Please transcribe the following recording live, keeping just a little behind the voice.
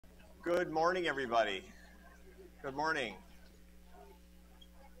Good morning, everybody. Good morning.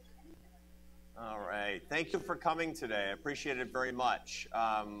 All right. Thank you for coming today. I appreciate it very much.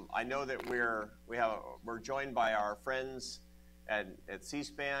 I know that we're joined by our friends at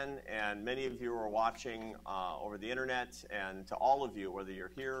C-SPAN, and many of you are watching over the internet. And to all of you, whether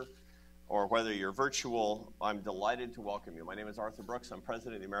you're here or whether you're virtual, I'm delighted to welcome you. My name is Arthur Brooks. I'm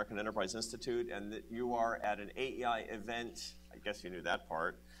president of the American Enterprise Institute, and you are at an AEI event. I guess you knew that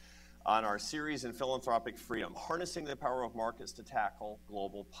part. On our series in Philanthropic Freedom, Harnessing the Power of Markets to Tackle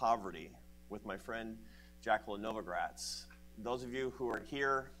Global Poverty, with my friend Jacqueline Novogratz. Those of you who are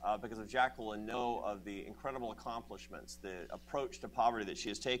here because of Jacqueline know of the incredible accomplishments, the approach to poverty that she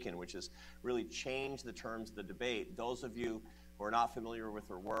has taken, which has really changed the terms of the debate. Those of you who are not familiar with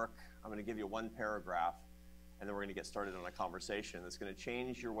her work, I'm going to give you one paragraph, and then we're going to get started on a conversation that's going to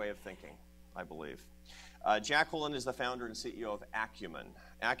change your way of thinking, I believe. Jacqueline is the founder and CEO of Acumen.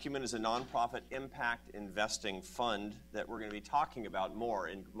 Acumen is a nonprofit impact investing fund that we're going to be talking about more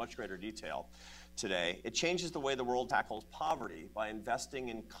in much greater detail today. It changes the way the world tackles poverty by investing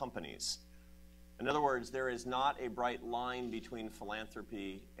in companies. In other words, there is not a bright line between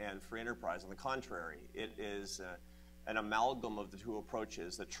philanthropy and free enterprise. On the contrary, it is an amalgam of the two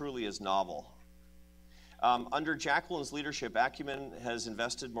approaches that truly is novel. Under Jacqueline's leadership, Acumen has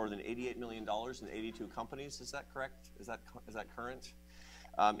invested more than $88 million in 82 companies. Is that correct? Is that current?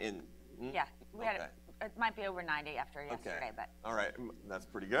 Yeah, we had it might be over 90 after yesterday, but all right, that's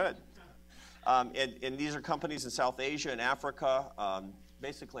pretty good. And these are companies in South Asia and Africa,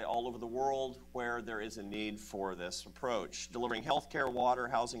 basically all over the world where there is a need for this approach, delivering healthcare, water,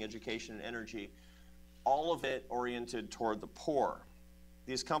 housing, education, and energy, all of it oriented toward the poor.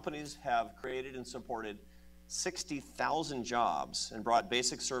 These companies have created and supported 60,000 jobs and brought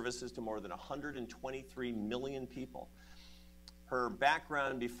basic services to more than 123 million people. Her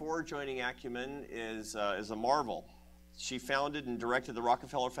background before joining Acumen is a marvel. She founded and directed the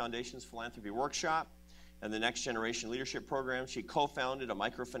Rockefeller Foundation's Philanthropy Workshop and the Next Generation Leadership Program. She co-founded a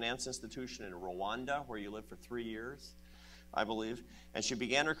microfinance institution in Rwanda, where you lived for 3 years, I believe. And she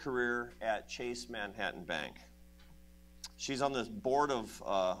began her career at Chase Manhattan Bank. She's on the board of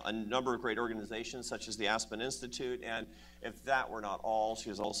a number of great organizations, such as the Aspen Institute, and if that were not all,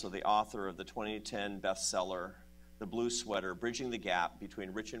 she is also the author of the 2010 bestseller, The Blue Sweater, Bridging the Gap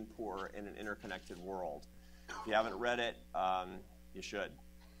Between Rich and Poor in an Interconnected World. If you haven't read it, you should.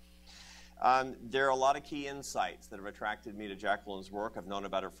 There are a lot of key insights that have attracted me to Jacqueline's work. I've known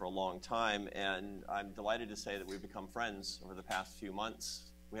about her for a long time, and I'm delighted to say that we've become friends over the past few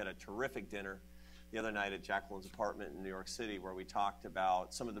months. We had a terrific dinner the other night at Jacqueline's apartment in New York City, where we talked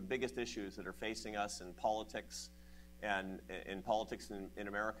about some of the biggest issues that are facing us in politics and in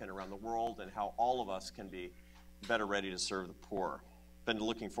America and around the world, and how all of us can be better ready to serve the poor. Been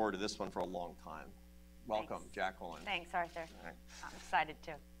looking forward to this one for a long time. Welcome, Thanks. Jacqueline. Thanks, Arthur. Right. I'm excited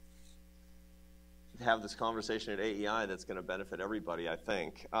too. To have this conversation at AEI that's going to benefit everybody, I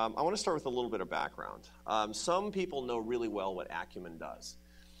think. I want to start with a little bit of background. Some people know really well what Acumen does.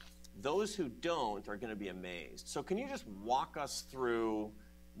 Those who don't are going to be amazed. So can you just walk us through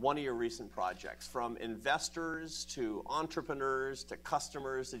one of your recent projects, from investors to entrepreneurs to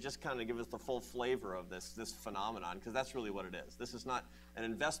customers, to just kind of give us the full flavor of this phenomenon, because that's really what it is. This is not an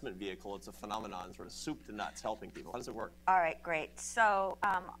investment vehicle, it's a phenomenon, sort of soup to nuts, helping people. How does it work? All right, great. So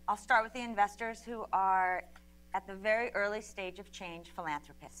I'll start with the investors who are at the very early stage of change,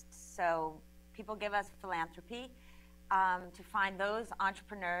 philanthropists. So people give us philanthropy to find those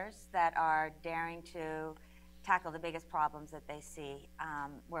entrepreneurs that are daring to tackle the biggest problems that they see,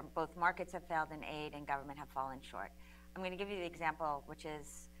 where both markets have failed in aid and government have fallen short. I'm going to give you the example, which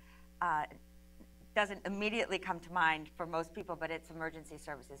is doesn't immediately come to mind for most people, but it's emergency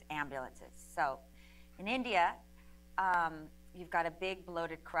services, ambulances. So in India, you've got a big,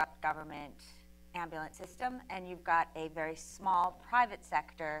 bloated, corrupt government ambulance system, and you've got a very small private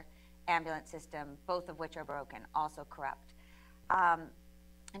sector ambulance system, both of which are broken, also corrupt.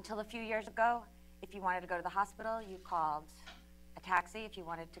 Until a few years ago, if you wanted to go to the hospital, you called a taxi. If you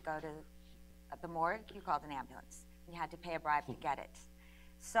wanted to go to the morgue, you called an ambulance. You had to pay a bribe to get it.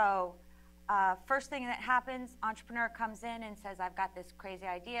 So first thing that happens, entrepreneur comes in and says, I've got this crazy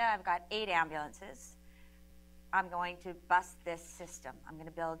idea. I've got 8 ambulances. I'm going to bust this system. I'm going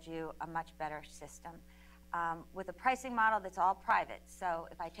to build you a much better system with a pricing model that's all private. So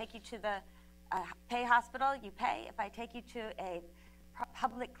if I take you to the pay hospital, you pay. If I take you to a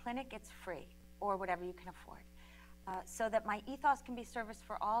public clinic, it's free, or whatever you can afford. So that my ethos can be service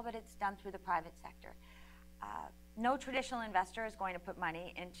for all, but it's done through the private sector. No traditional investor is going to put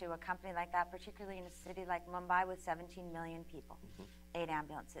money into a company like that, particularly in a city like Mumbai with 17 million people, 8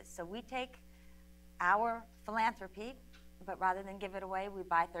 ambulances. So we take our philanthropy, but rather than give it away, we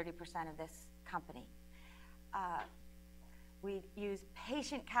buy 30% of this company. We use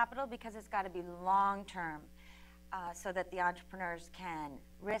patient capital because it's got to be long-term, so that the entrepreneurs can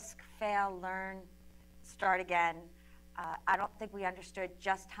risk, fail, learn, start again. I don't think we understood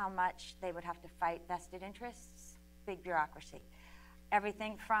just how much they would have to fight vested interests, big bureaucracy.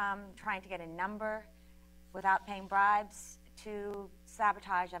 Everything from trying to get a number without paying bribes to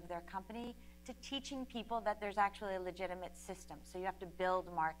sabotage of their company to teaching people that there's actually a legitimate system. So you have to build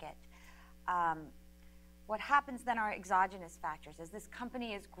a market. What happens then are exogenous factors. As this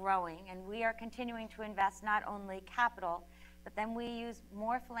company is growing and we are continuing to invest not only capital, but then we use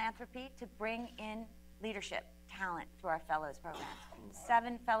more philanthropy to bring in leadership talent through our fellows programs.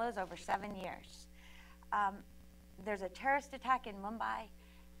 7 fellows over 7 years. There's a terrorist attack in Mumbai,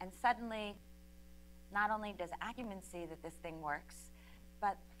 and suddenly not only does Acumen see that this thing works,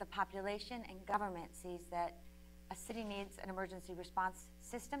 but the population and government sees that a city needs an emergency response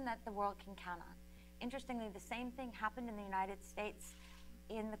system that the world can count on. Interestingly, the same thing happened in the United States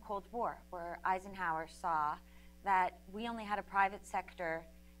in the Cold War, where Eisenhower saw that we only had a private sector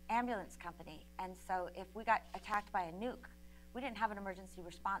ambulance company. And so if we got attacked by a nuke, we didn't have an emergency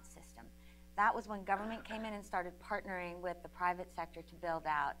response system. That was when government came in and started partnering with the private sector to build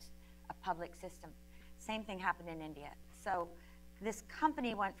out a public system. Same thing happened in India. So this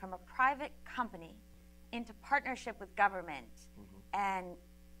company went from a private company into partnership with government, and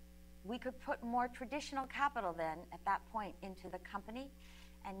we could put more traditional capital then at that point into the company,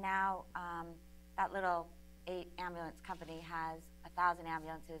 and now that little 8 ambulance company has 1,000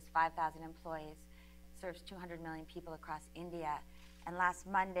 ambulances, 5,000 employees, serves 200 million people across India, and last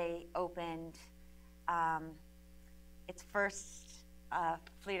Monday opened its first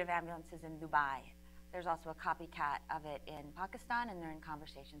fleet of ambulances in Dubai. There's also a copycat of it in Pakistan, and they're in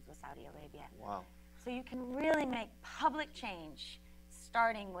conversations with Saudi Arabia. Wow. So you can really make public change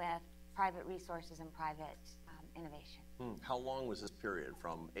starting with private resources and private innovation. How long was this period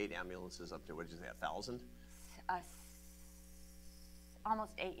from 8 ambulances up to, what did you say, 1,000?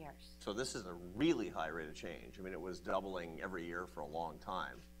 Almost 8 years. So this is a really high rate of change. I mean, it was doubling every year for a long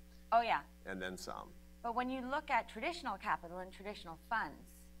time. Oh, yeah. And then some. But when you look at traditional capital and traditional funds,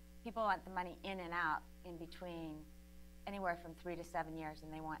 people want the money in and out in between anywhere from 3 to 7 years,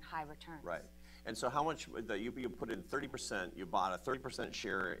 and they want high returns. Right. And so how much, you put in 30%, you bought a 30%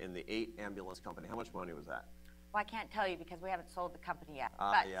 share in the 8 ambulance company. How much money was that? Well, I can't tell you because we haven't sold the company yet.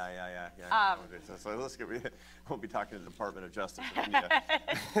 Yeah. So let's we won't be talking to the Department of Justice in India.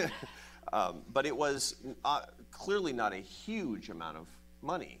 But it was clearly not a huge amount of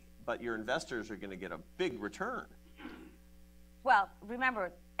money, but your investors are going to get a big return. Well,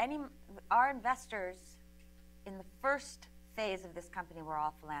 remember, our investors in the first phase of this company were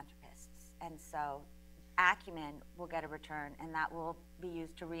all philanthropists. And so Acumen will get a return, and that will be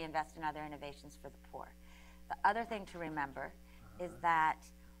used to reinvest in other innovations for the poor. The other thing to remember is that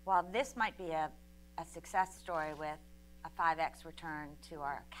while this might be a success story with a 5x return to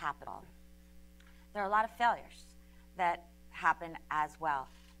our capital, there are a lot of failures that happen as well.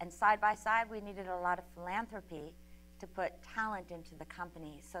 And side by side, we needed a lot of philanthropy to put talent into the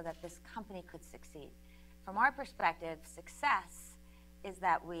company so that this company could succeed. From our perspective, success is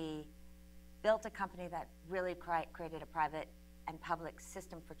that we built a company that really created a private and public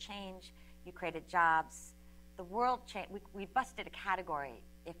system for change. You created jobs. The world changed. We busted a category,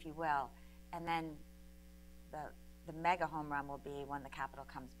 if you will, and then the mega home run will be when the capital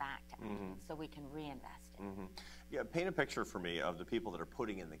comes back to Acumen, so we can reinvest it. Yeah, paint a picture for me of the people that are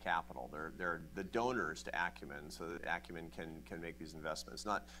putting in the capital. They're the donors to Acumen, so that Acumen can make these investments.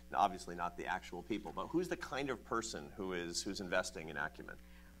 Not obviously not the actual people, but who's the kind of person who's investing in Acumen?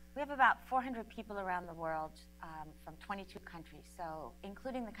 We have about 400 people around the world from 22 countries, so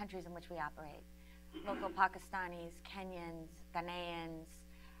including the countries in which we operate. Local Pakistanis, Kenyans, Ghanaians,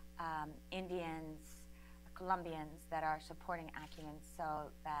 Indians, Colombians that are supporting Acumen so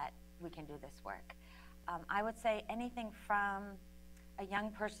that we can do this work. I would say anything from a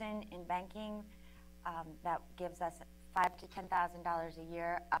young person in banking that gives us $5,000 to $10,000 a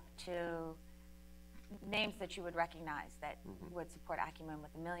year up to names that you would recognize that would support Acumen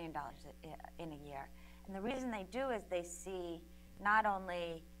with $1 million in a year. And the reason they do is they see not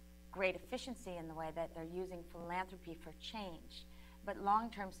only great efficiency in the way that they're using philanthropy for change, but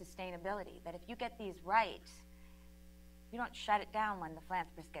long-term sustainability, that if you get these right, you don't shut it down when the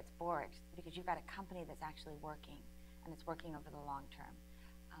philanthropist gets bored because you've got a company that's actually working, and it's working over the long term.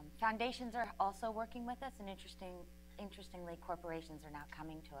 Foundations are also working with us, and interestingly, corporations are now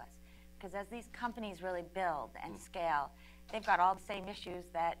coming to us. Because as these companies really build and scale, they've got all the same issues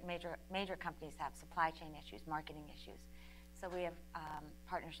that major companies have: supply chain issues, marketing issues. So we have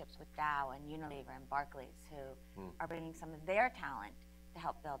partnerships with Dow and Unilever and Barclays who are bringing some of their talent to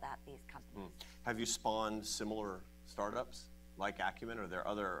help build out these companies. Have you spawned similar startups like Acumen? Or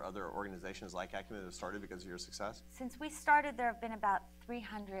are there other organizations like Acumen that have started because of your success? Since we started, there have been about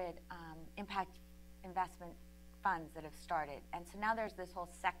 300 impact investment funds that have started. And so now there's this whole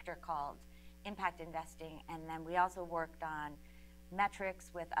sector called impact investing. And then we also worked on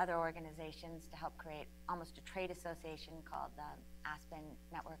metrics with other organizations to help create almost a trade association called the Aspen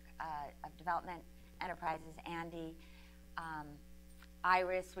Network of Development Enterprises, Andy.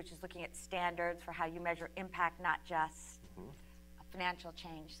 IRIS, which is looking at standards for how you measure impact, not just financial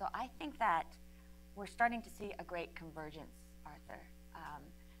change. So I think that we're starting to see a great convergence, Arthur,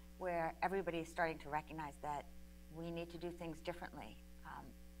 where everybody's starting to recognize that we need to do things differently,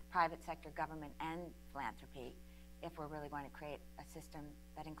 private sector, government, and philanthropy, if we're really going to create a system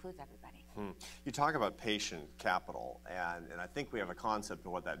that includes everybody. You talk about patient capital, and I think we have a concept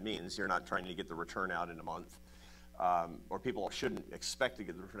of what that means. You're not trying to get the return out in a month. Or people shouldn't expect to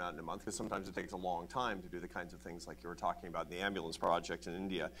get the return out in a month, because sometimes it takes a long time to do the kinds of things like you were talking about in the ambulance project in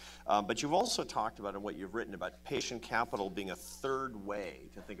India. But you've also talked about, in what you've written, about patient capital being a third way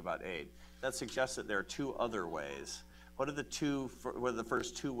to think about aid. That suggests that there are two other ways. What are the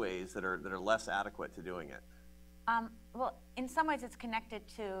first two ways that are less adequate to doing it? Well, in some ways it's connected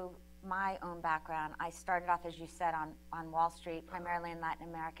to my own background. I started off, as you said, on Wall Street, primarily in Latin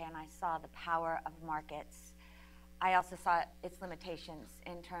America, and I saw the power of markets. I also saw its limitations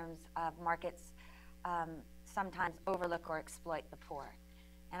in terms of markets sometimes overlook or exploit the poor.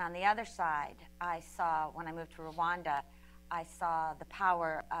 And on the other side, I saw, when I moved to Rwanda, I saw the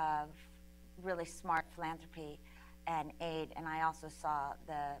power of really smart philanthropy and aid, and I also saw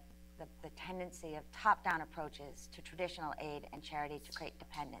the tendency of top-down approaches to traditional aid and charity to create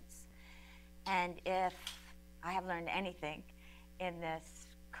dependence. And if I have learned anything in this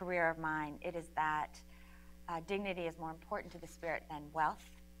career of mine, it is that dignity is more important to the spirit than wealth,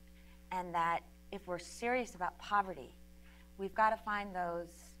 and that if we're serious about poverty, we've got to find those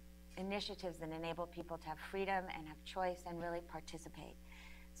initiatives that enable people to have freedom and have choice and really participate.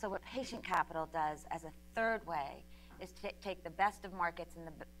 So what patient capital does as a third way is to take the best of markets and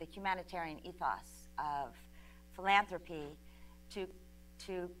the humanitarian ethos of philanthropy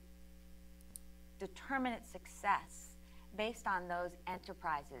to determine its success based on those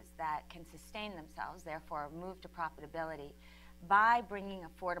enterprises that can sustain themselves, therefore move to profitability, by bringing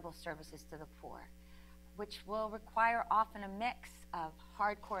affordable services to the poor, which will require often a mix of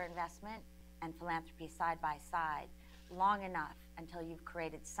hardcore investment and philanthropy side by side, long enough until you've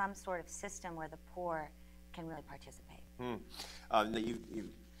created some sort of system where the poor can really participate.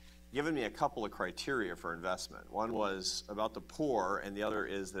 You've given me a couple of criteria for investment. One was about the poor, and the other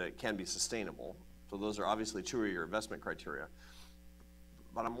is that it can be sustainable. So those are obviously two of your investment criteria.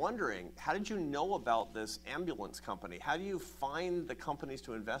 But I'm wondering, how did you know about this ambulance company? How do you find the companies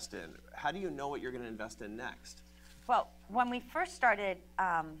to invest in? How do you know what you're going to invest in next? Well, when we first started,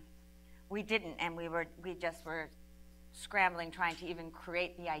 we didn't, and we just were scrambling, trying to even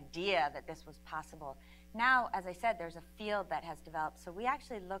create the idea that this was possible. Now, as I said, there's a field that has developed. So we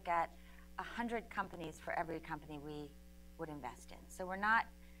actually look at 100 companies for every company we would invest in. So we're not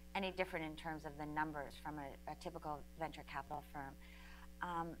any different in terms of the numbers from a typical venture capital firm.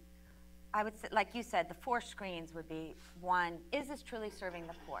 I would say, like you said, the 4 screens would be: 1, is this truly serving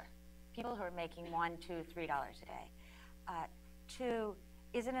the poor? People who are making $1, $2, $3 a day. 2,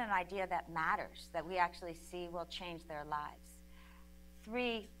 is it an idea that matters, that we actually see will change their lives?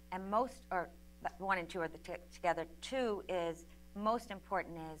 3, and 1 and 2 are together. 2 is, most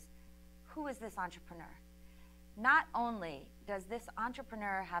important is, who is this entrepreneur? Not only does this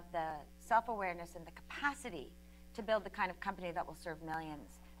entrepreneur have the self-awareness and the capacity to build the kind of company that will serve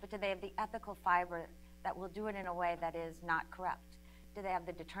millions, but do they have the ethical fiber that will do it in a way that is not corrupt? Do they have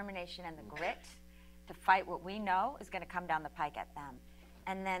the determination and the grit to fight what we know is going to come down the pike at them?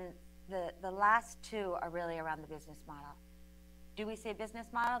 And then the last 2 are really around the business model. Do we see a business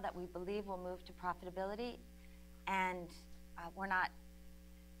model that we believe will move to profitability? And we're not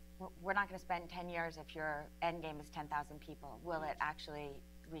going to spend 10 years if your end game is 10,000 people. Will it actually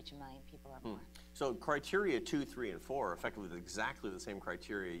reach 1 million people or more? So criteria 2, 3, and 4 are effectively exactly the same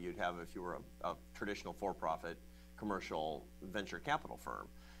criteria you'd have if you were a traditional for-profit commercial venture capital firm.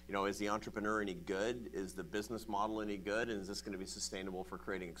 You know, is the entrepreneur any good? Is the business model any good? And is this going to be sustainable for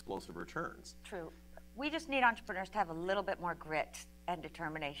creating explosive returns? True. we just need entrepreneurs to have a little bit more grit and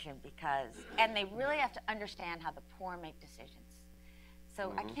determination and they really have to understand how the poor make decisions.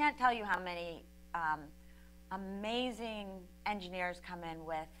 So I can't tell you how many amazing engineers come in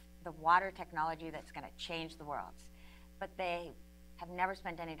with the water technology that's going to change the world, but they have never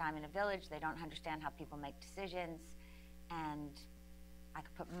spent any time in a village. They don't understand how people make decisions, and I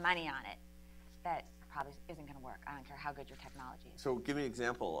could put money on it that probably isn't going to work. I don't care how good your technology is. So give me an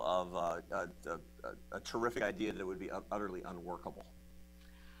example of a terrific idea that would be utterly unworkable.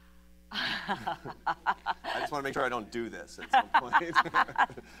 I just want to make sure I don't do this at some point.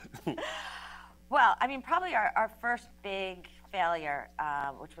 Well, I mean, probably our first big failure,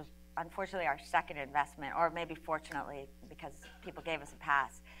 which was unfortunately our second investment, or maybe fortunately because people gave us a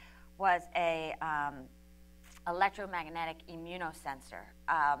pass, was a electromagnetic immunosensor,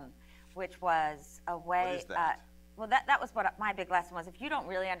 which was a way. What is that? Well, that was what my big lesson was. If you don't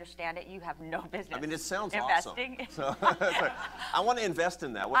really understand it, you have no business. I mean, it sounds investing. Awesome. So, I want to invest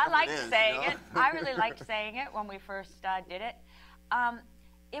in that. I liked saying it. I really liked saying it when we first did it.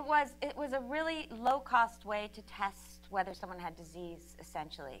 It was a really low-cost way to test whether someone had disease,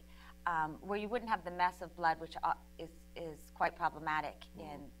 essentially, where you wouldn't have the mess of blood, which is quite problematic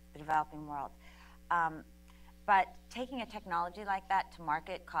in the developing world. But taking a technology like that to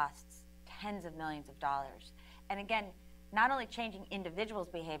market costs tens of millions of dollars. And again, not only changing individuals'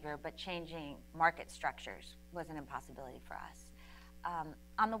 behavior, but changing market structures was an impossibility for us.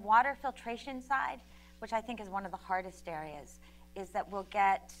 On the water filtration side, which I think is one of the hardest areas, is that we'll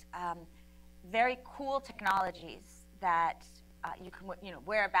get very cool technologies that you can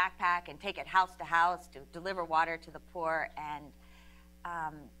wear a backpack and take it house to house to deliver water to the poor, and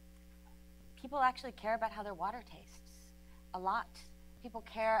people actually care about how their water tastes a lot. People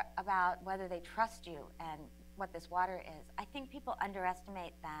care about whether they trust you and what this water is. I think people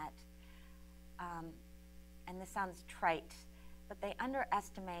underestimate that, and this sounds trite, but they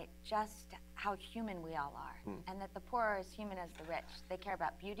underestimate just how human we all are, and that the poor are as human as the rich. They care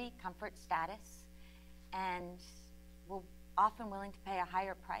about beauty, comfort, status, and we're often willing to pay a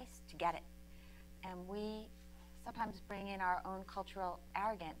higher price to get it. And we sometimes bring in our own cultural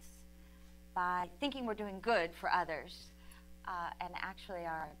arrogance by thinking we're doing good for others, and actually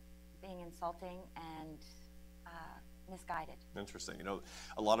are being insulting and misguided. Interesting.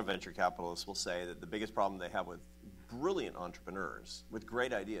 A lot of venture capitalists will say that the biggest problem they have with brilliant entrepreneurs with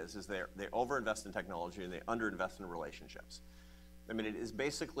great ideas is they overinvest in technology and they underinvest in relationships. I mean, it is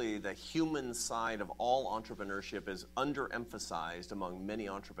basically the human side of all entrepreneurship is underemphasized among many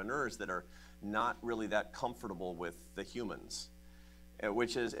entrepreneurs that are not really that comfortable with the humans.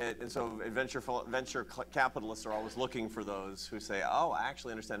 And so venture capitalists are always looking for those who say, oh, I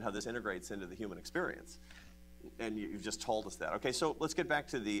actually understand how this integrates into the human experience. And you've just told us that. Okay, so let's get back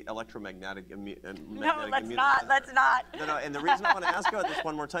to the electromagnetic No, let's not. No, and the reason I want to ask about this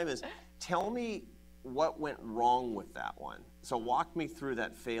one more time is, tell me what went wrong with that one. So walk me through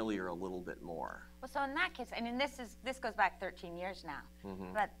that failure a little bit more. Well, so in that case, I mean, this goes back 13 years now.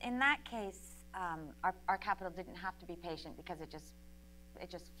 But in that case, our capital didn't have to be patient because it just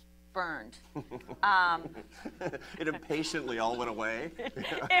burned. It impatiently all went away.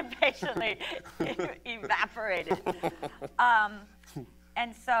 Impatiently evaporated.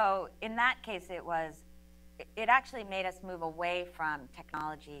 And so in that case, it actually made us move away from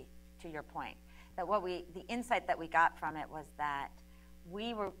technology, to your point. That the insight that we got from it was that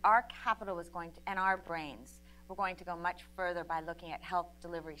our capital was going to, and our brains were going to go much further by looking at health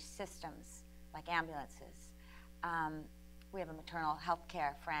delivery systems like ambulances. We have a maternal health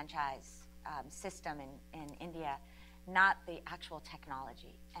care franchise system in India, not the actual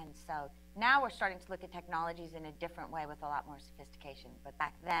technology. And so now we're starting to look at technologies in a different way with a lot more sophistication. But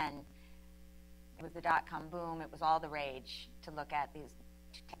back then, it was the dot-com boom. It was all the rage to look at these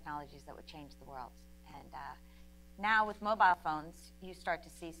technologies that would change the world. And now with mobile phones, you start to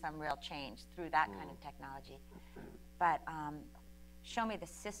see some real change through that kind of technology. But show me the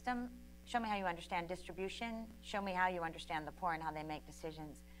system. Show me how you understand distribution. Show me how you understand the poor and how they make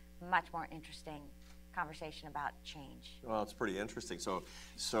decisions. Much more interesting conversation about change. Well, it's pretty interesting.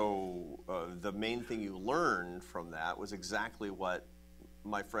 So the main thing you learned from that was exactly what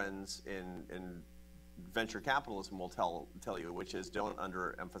my friends in venture capitalism will tell you, which is don't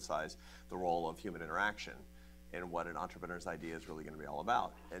underemphasize the role of human interaction and what an entrepreneur's idea is really going to be all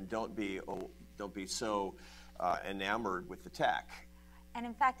about. And don't be so enamored with the tech. And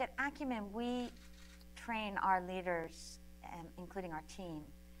in fact, at Acumen, we train our leaders, including our team,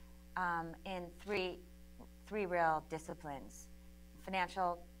 in three real disciplines: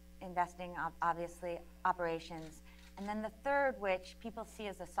 financial investing, obviously, operations, And then the third, which people see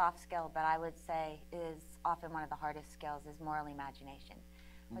as a soft skill, but I would say is often one of the hardest skills, is moral imagination.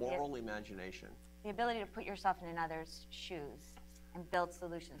 Moral imagination. The ability to put yourself in another's shoes and build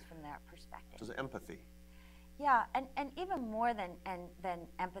solutions from their perspective. So it's empathy. Yeah, and even more than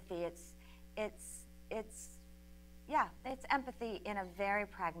empathy, it's empathy in a very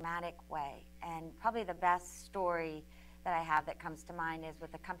pragmatic way. And probably the best story that I have that comes to mind is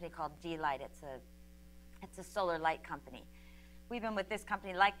with a company called D-Light. It's a solar light company. We've been with this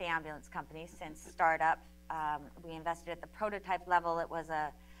company, like the ambulance company, since startup. We invested at the prototype level. It was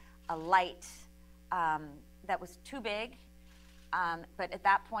a light that was too big. But at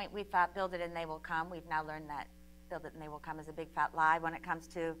that point, we thought, build it and they will come. We've now learned that build it and they will come is a big fat lie when it comes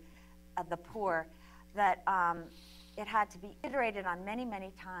to the poor, that it had to be iterated on many,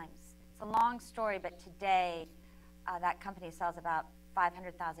 many times. It's a long story, but today that company sells about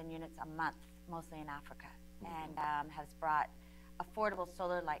 500,000 units a month, mostly in Africa, and has brought affordable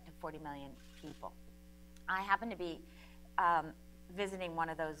solar light to 40 million people. I happen to be visiting one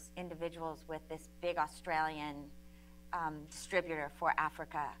of those individuals with this big Australian distributor for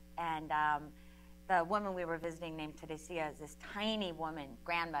Africa, and the woman we were visiting, named Teresia, is this tiny woman,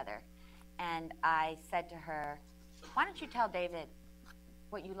 grandmother, and I said to her, why don't you tell David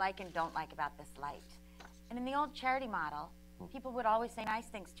what you like and don't like about this light? And in the old charity model, people would always say nice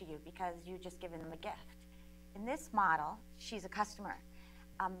things to you because you just given them a gift. In this model, she's a customer,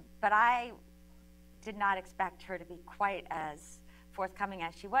 but I did not expect her to be quite as forthcoming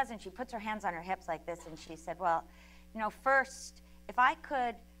as she was, and she puts her hands on her hips like this, and she said, well, you know, first, if I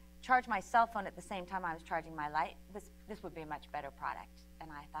could charge my cell phone at the same time I was charging my light, this would be a much better product. And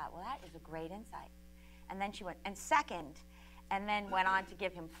I thought, well, that is a great insight. And then she went, and second, and then went on to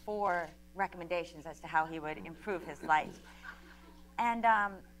give him 4 recommendations as to how he would improve his light. And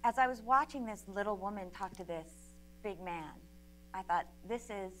as I was watching this little woman talk to this big man, I thought, this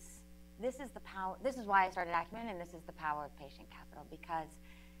is the power. This is why I started Acumen, and this is the power of patient capital, because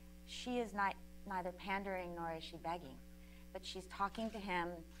she is neither pandering nor is she begging, but she's talking to him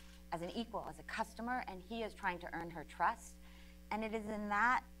as an equal, as a customer, and he is trying to earn her trust. And it is in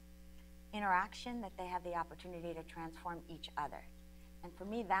that interaction that they have the opportunity to transform each other. And for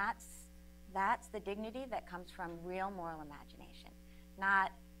me, that's the dignity that comes from real moral imagination.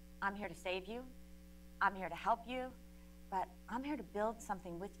 Not, I'm here to save you, I'm here to help you, but I'm here to build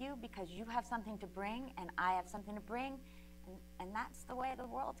something with you because you have something to bring and I have something to bring, and that's the way the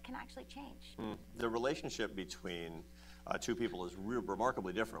world can actually change. The relationship between two people is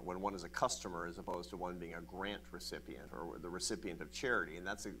remarkably different when one is a customer as opposed to one being a grant recipient or the recipient of charity, and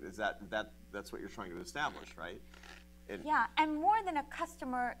that's what you're trying to establish, right? Yeah, and more than a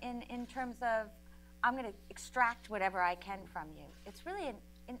customer in terms of I'm going to extract whatever I can from you. It's really,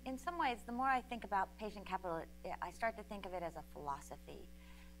 in some ways, the more I think about patient capital, I start to think of it as a philosophy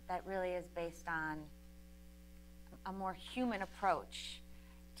that really is based on a more human approach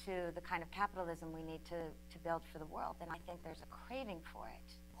to the kind of capitalism we need to build for the world. And I think there's a craving for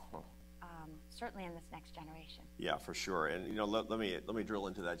it, certainly in this next generation. Yeah, for sure. And you know, let me drill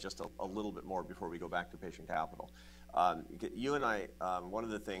into that just a little bit more before we go back to patient capital. You and I, one of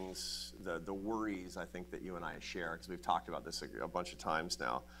the things, the worries I think that you and I share, because we've talked about this a bunch of times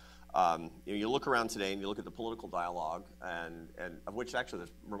now, you look around today and you look at the political dialogue, and of which actually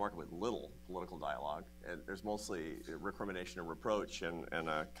there's remarkably little political dialogue, and there's mostly recrimination and reproach and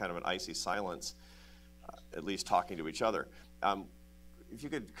a kind of an icy silence, at least talking to each other. If you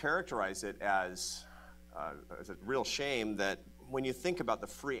could characterize it as a real shame that when you think about the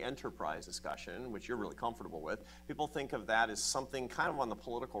free enterprise discussion, which you're really comfortable with, people think of that as something kind of on the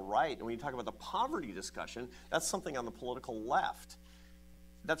political right. And when you talk about the poverty discussion, that's something on the political left.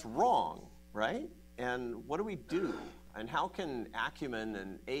 That's wrong, right? And what do we do? And how can Acumen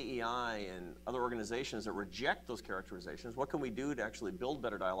and AEI and other organizations that reject those characterizations, what can we do to actually build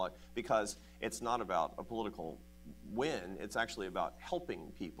better dialogue? Because it's not about a political win, it's actually about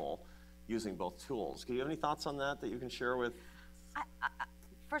helping people using both tools. Do you have any thoughts on that you can share with?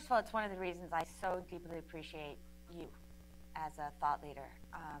 First of all, it's one of the reasons I so deeply appreciate you as a thought leader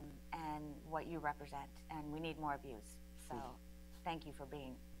and what you represent, and we need more of you. So thank you for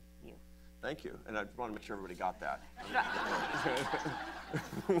being you. Thank you, and I just want to make sure everybody got that.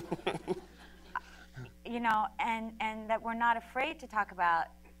 You know, and that we're not afraid to talk about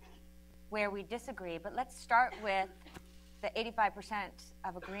where we disagree, but let's start with the 85%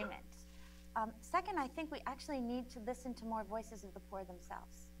 of agreement. Second, I think we actually need to listen to more voices of the poor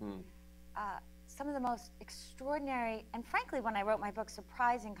themselves. Some of the most extraordinary, and frankly, when I wrote my book,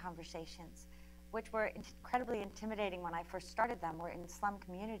 surprising conversations, which were incredibly intimidating when I first started them, were in slum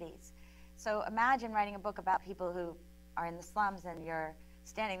communities. So imagine writing a book about people who are in the slums and you're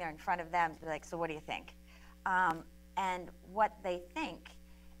standing there in front of them to be like, so what do you think? And what they think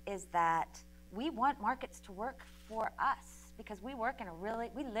is that we want markets to work for us because we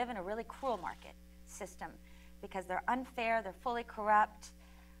live in a really cruel market system because they're unfair, they're fully corrupt.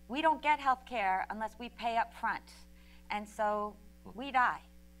 We don't get health care unless we pay up front. And so we die.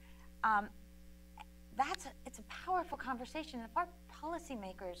 It's a powerful conversation. If our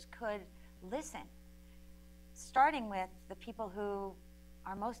policymakers could listen, starting with the people who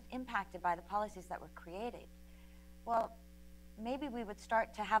are most impacted by the policies that were created, well, maybe we would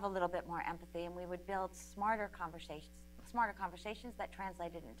start to have a little bit more empathy and we would build smarter conversations that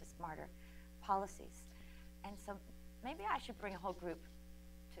translated into smarter policies. And so maybe I should bring a whole group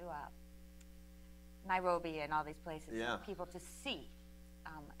to Nairobi and all these places for people to see,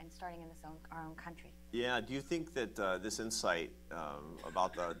 and starting in our own country. Yeah, do you think that this insight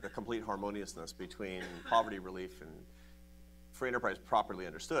about the complete harmoniousness between poverty relief and free enterprise properly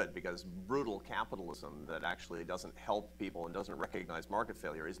understood, because brutal capitalism that actually doesn't help people and doesn't recognize market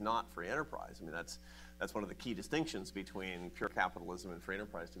failure is not free enterprise. I mean, that's one of the key distinctions between pure capitalism and free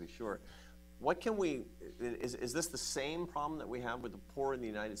enterprise, to be sure. What can we, is this the same problem that we have with the poor in the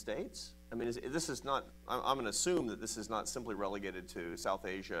United States? I mean, this is not, I'm going to assume that this is not simply relegated to South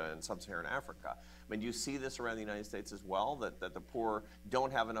Asia and Sub-Saharan Africa. I mean, do you see this around the United States as well, that the poor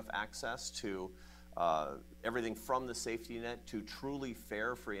don't have enough access to everything from the safety net to truly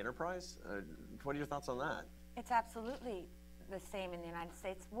fair free enterprise? What are your thoughts on that? It's absolutely the same in the United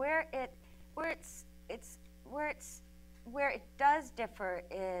States. Where it does differ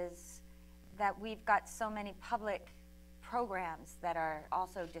is that we've got so many public programs that are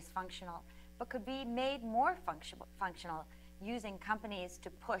also dysfunctional, but could be made more functional using companies to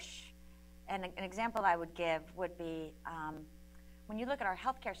push. And an example I would give would be when you look at our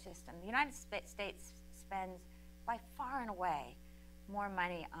healthcare system, the United States spends by far and away more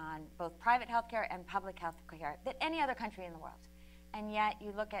money on both private healthcare and public healthcare than any other country in the world. And yet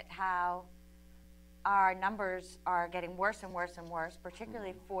you look at how our numbers are getting worse and worse and worse,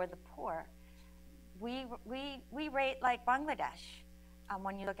 particularly for the poor. We rate like Bangladesh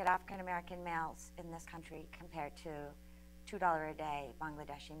when you look at African American males in this country compared to $2 a day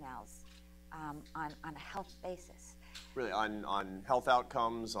Bangladeshi males on a health basis. Really, on health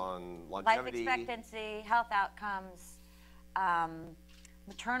outcomes, on longevity? Life expectancy, health outcomes, a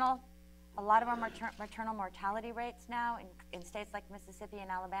lot of our maternal mortality rates now in states like Mississippi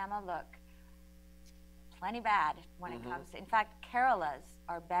and Alabama look plenty bad when it comes to, in fact, Kerala's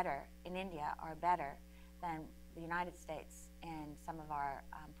are better, in India, are better than the United States in some of our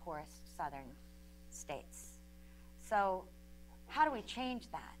poorest southern states. So how do we change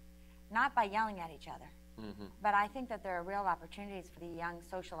that? Not by yelling at each other, but I think that there are real opportunities for the young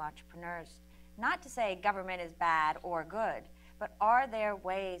social entrepreneurs, not to say government is bad or good, but are there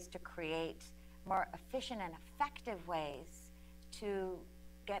ways to create more efficient and effective ways to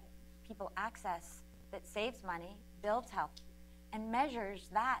get people access that saves money, builds health, and measures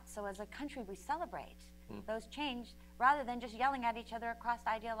that so as a country we celebrate those change rather than just yelling at each other across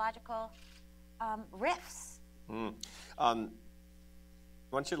ideological rifts. I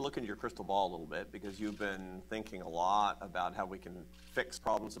want you to look into your crystal ball a little bit, because you've been thinking a lot about how we can fix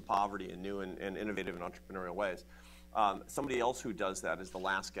problems of poverty in new and innovative and entrepreneurial ways. Somebody else who does that is the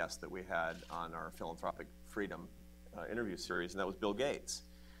last guest that we had on our Philanthropic Freedom interview series, and that was Bill Gates.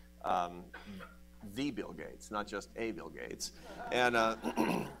 The Bill Gates, not just a Bill Gates.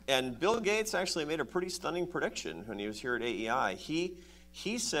 And Bill Gates actually made a pretty stunning prediction when he was here at AEI.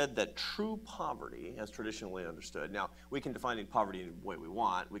 He said that true poverty, as traditionally understood, now we can define poverty any way we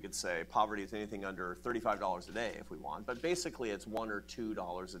want. We could say poverty is anything under $35 a day if we want, but basically it's $1 or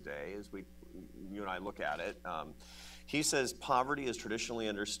 $2 a day as you and I look at it. He says poverty is traditionally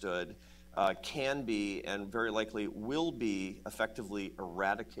understood can be and very likely will be effectively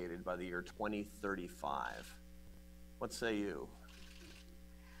eradicated by the year 2035. What say you?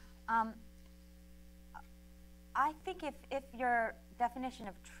 I think if your definition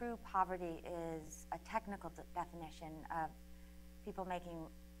of true poverty is a technical definition of people making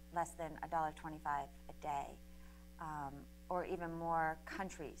less than $1.25 a day, or even more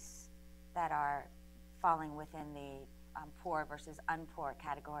countries that are falling within the poor versus unpoor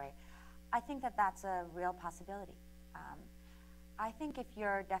category, I think that that's a real possibility. I think if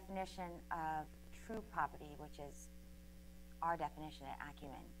your definition of true poverty, which is our definition at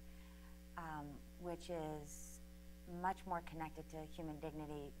Acumen, which is much more connected to human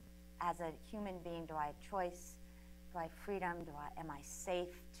dignity. As a human being, do I have choice? Do I have freedom? Am I safe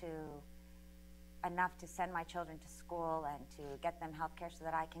to enough to send my children to school and to get them health care so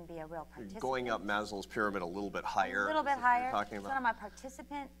that I can be a real participant. Going up Maslow's pyramid a little bit higher. A little bit higher. Talking about. So I'm a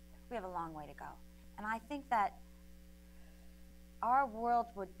participant. We have a long way to go. And I think that our world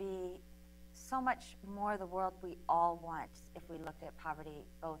would be so much more the world we all want if we looked at poverty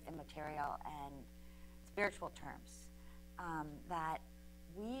both in material and spiritual terms. That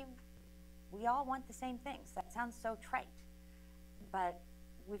we all want the same things. That sounds so trite, but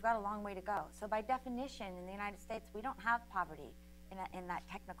we've got a long way to go. So by definition, in the United States, we don't have poverty in that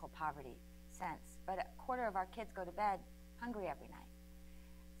technical poverty sense, but a quarter of our kids go to bed hungry every night.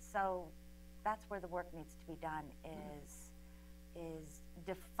 So that's where the work needs to be done, is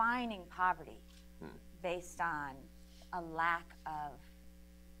defining poverty based on a lack of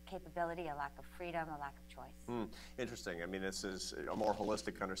capability, a lack of freedom, a lack of choice. Interesting. I mean, this is a more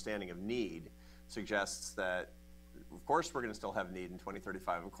holistic understanding of need, suggests that, of course, we're going to still have need in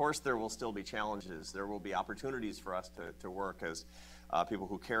 2035. Of course, there will still be challenges. There will be opportunities for us to work as people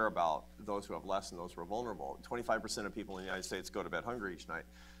who care about those who have less and those who are vulnerable. 25% of people in the United States go to bed hungry each night.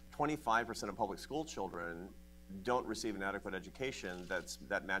 25% of public school children don't receive an adequate education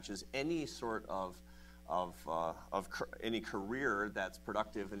that matches any sort of any career that's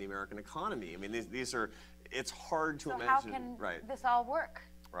productive in the American economy. I mean, these are, it's hard to imagine. So how can this all work?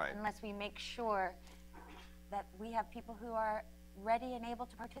 Right. Unless we make sure that we have people who are ready and able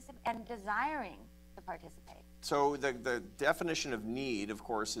to participate and desiring to participate. So the definition of need, of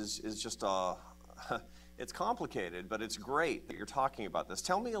course, is just it's complicated, but it's great that you're talking about this.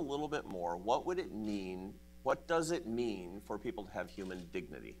 Tell me a little bit more. What would it mean? What does it mean for people to have human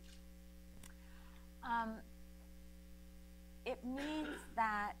dignity? It means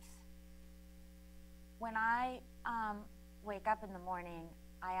that when I wake up in the morning,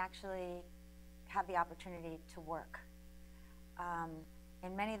 I actually have the opportunity to work.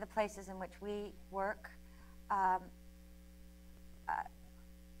 In many of the places in which we work,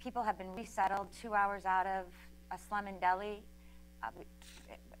 people have been resettled 2 hours out of a slum in Delhi,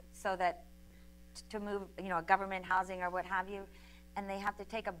 so that to move, a government housing or what have you, and they have to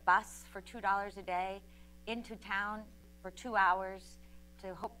take a bus for $2 a day into town for 2 hours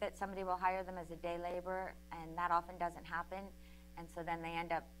to hope that somebody will hire them as a day laborer, and that often doesn't happen, and so then they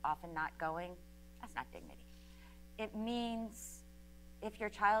end up often not going. That's not dignity. It means if your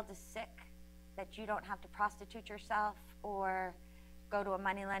child is sick, that you don't have to prostitute yourself or go to a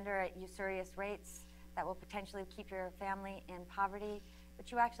moneylender at usurious rates that will potentially keep your family in poverty,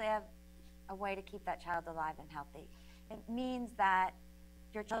 but you actually have a way to keep that child alive and healthy. It means that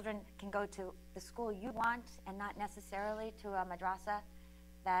your children can go to the school you want and not necessarily to a madrasa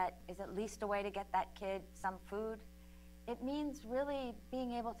that is at least a way to get that kid some food. It means really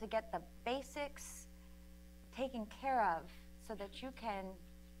being able to get the basics taken care of so that you can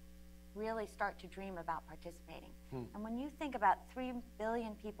really start to dream about participating. And when you think about 3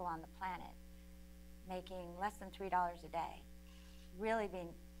 billion people on the planet making less than $3 a day, really being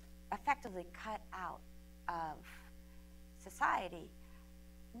effectively cut out of society,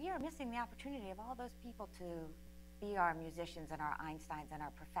 we are missing the opportunity of all those people to be our musicians and our Einsteins and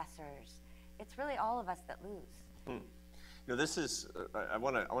our professors. It's really all of us that lose. This is, I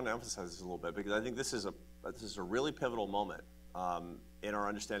want to emphasize this a little bit, because I think this is a really pivotal moment in our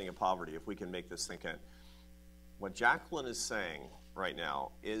understanding of poverty, if we can make this sink in. What Jacqueline is saying right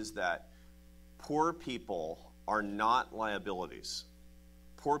now is that poor people are not liabilities.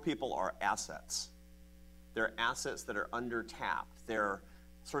 Poor people are assets. They're assets that are under-tapped. They're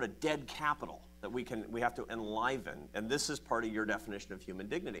sort of dead capital that we have to enliven, and this is part of your definition of human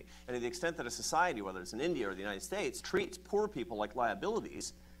dignity. And to the extent that a society, whether it's in India or the United States, treats poor people like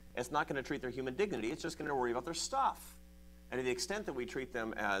liabilities, it's not going to treat their human dignity, it's just going to worry about their stuff. And to the extent that we treat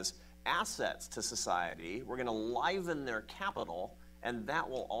them as assets to society, we're going to liven their capital, and that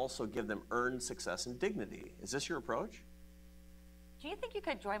will also give them earned success and dignity. Is this your approach? Do you think you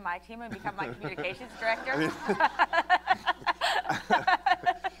could join my team and become my communications director?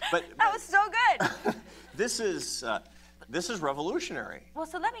 That was so good. This is revolutionary. Well,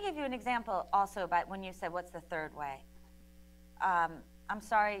 so let me give you an example also about when you said, what's the third way? I'm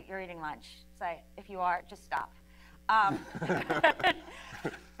sorry you're eating lunch. So if you are, just stop.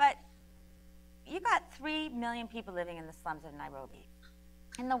 But you got 3 million people living in the slums of Nairobi.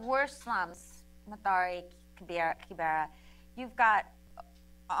 In the worst slums, Mathare, Kibera, you've got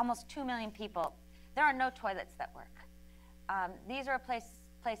almost 2 million people. There are no toilets that work. These are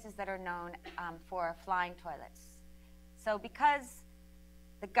places that are known for flying toilets. So because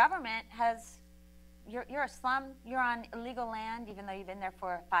the government has, you're a slum, you're on illegal land, even though you've been there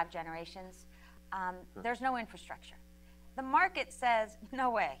for 5 generations, there's no infrastructure. The market says, no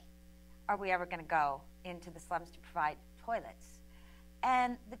way. are we ever going to go into the slums to provide toilets?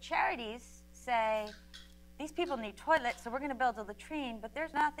 And the charities say, these people need toilets, so we're going to build a latrine, but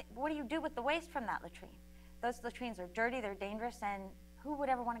there's nothing. What do you do with the waste from that latrine? Those latrines are dirty, they're dangerous, and who would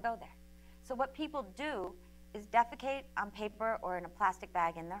ever want to go there? So what people do is defecate on paper or in a plastic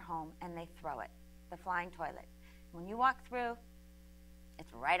bag in their home, and they throw it, the flying toilet. When you walk through,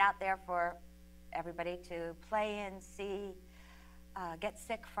 it's right out there for everybody to play in, see, get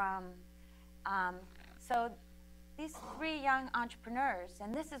sick from. So these three young entrepreneurs,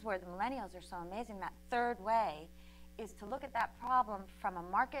 and this is where the millennials are so amazing, that third way is to look at that problem from a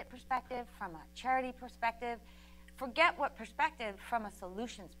market perspective, from a charity perspective, forget what perspective, from a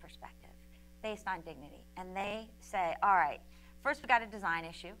solutions perspective, based on dignity. And they say, all right, first we got a design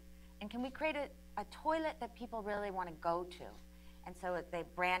issue, and can we create a toilet that people really want to go to? And so they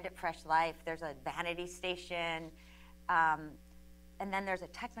brand it Fresh Life. There's a vanity station, and then there's a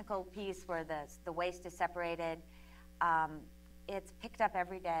technical piece where the waste is separated. It's picked up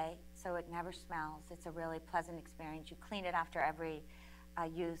every day, so it never smells. It's a really pleasant experience. You clean it after every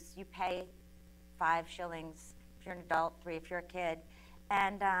use. You pay 5 shillings if you're an adult, 3 if you're a kid.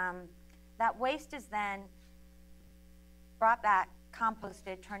 And that waste is then brought back,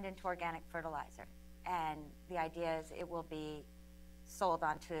 composted, turned into organic fertilizer. And the idea is it will be sold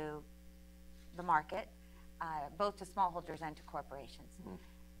onto the market, both to smallholders and to corporations. Mm-hmm.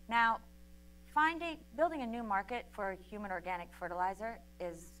 Now, building a new market for human organic fertilizer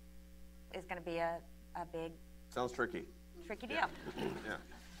is going to be a big... Sounds tricky. Tricky deal.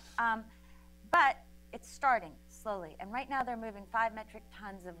 Yeah. But it's starting slowly. And right now they're moving 5 metric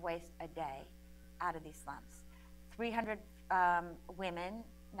tons of waste a day out of these slums. 300 women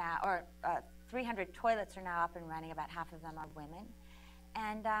now, or 300 toilets are now up and running. About half of them are women.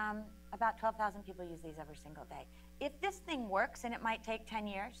 And about 12,000 people use these every single day. If this thing works, and it might take 10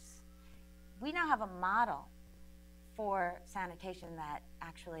 years, we now have a model for sanitation that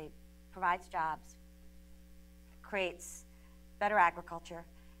actually provides jobs, creates better agriculture,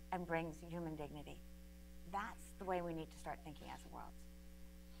 and brings human dignity. That's the way we need to start thinking as a world.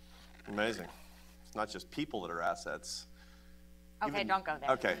 Amazing. It's not just people that are assets. Okay, don't go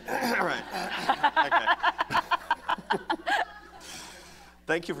there. Okay, all right. Okay.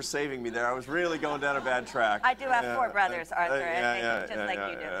 Thank you for saving me there. I was really going down a bad track. I do have 4 brothers, Arthur, just like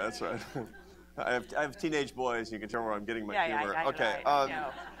you do. That's right. I have teenage boys. You can tell where I'm getting my humor. Okay.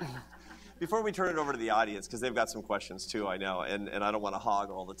 Before we turn it over to the audience, because they've got some questions too, I know, and I don't want to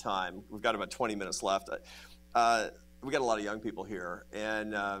hog all the time. We've got about 20 minutes left. We got a lot of young people here,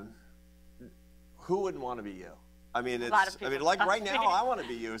 and who wouldn't want to be you? I mean, like right now, I want to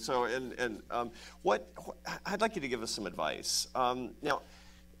be you. So, I'd like you to give us some advice. Now,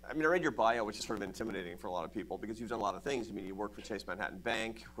 I mean, I read your bio, which is sort of intimidating for a lot of people because you've done a lot of things. I mean, you worked for Chase Manhattan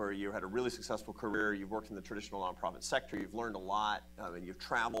Bank, where you had a really successful career. You've worked in the traditional nonprofit sector. You've learned a lot. And you've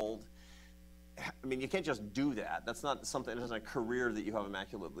traveled. I mean, you can't just do that. That's not something. It's not a career that you have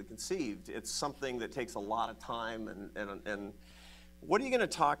immaculately conceived. It's something that takes a lot of time. And what are you going to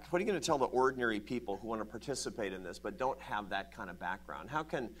tell the ordinary people who want to participate in this but don't have that kind of background? How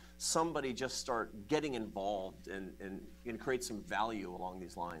can somebody just start getting involved and create some value along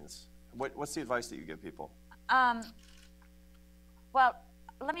these lines? What's the advice that you give people? Well,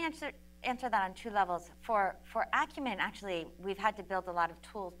 let me answer that on 2 levels. For Acumen, actually, we've had to build a lot of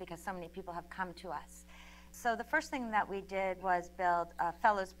tools because so many people have come to us. So the first thing that we did was build a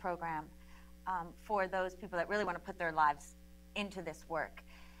fellows program for those people that really want to put their lives into this work.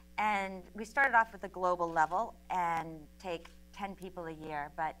 And we started off with a global level and take 10 people a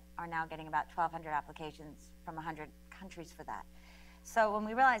year, but are now getting about 1,200 applications from 100 countries for that. So when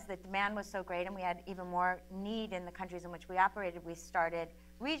we realized that demand was so great and we had even more need in the countries in which we operated, we started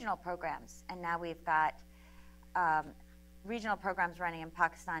regional programs. And now we've got regional programs running in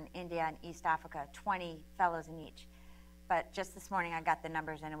Pakistan, India, and East Africa, 20 fellows in each. But just this morning I got the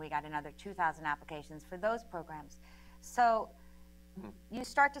numbers in and we got another 2,000 applications for those programs. So you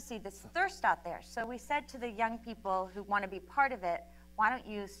start to see this thirst out there. So we said to the young people who want to be part of it, why don't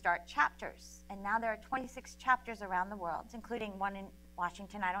you start chapters? And now there are 26 chapters around the world, including one in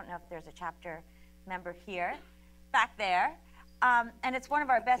Washington. I don't know if there's a chapter member here, back there. And it's one of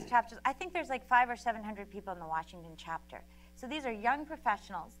our best chapters. I think there's like 500 or 700 people in the Washington chapter. So these are young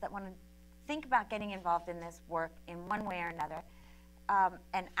professionals that want to think about getting involved in this work in one way or another.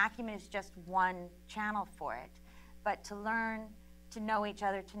 And Acumen is just one channel for it. But to learn, to know each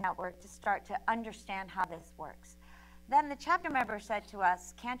other, to network, to start to understand how this works. Then the chapter member said to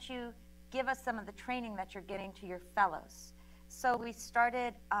us, can't you give us some of the training that you're getting to your fellows? So we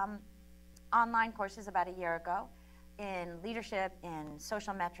started online courses about a year ago in leadership, in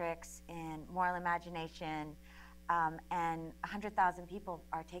social metrics, in moral imagination, and 100,000 people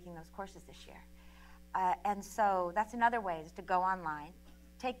are taking those courses this year. And so that's another way, is to go online,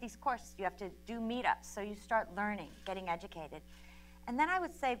 take these courses. You have to do meetups, so you start learning, getting educated. And then I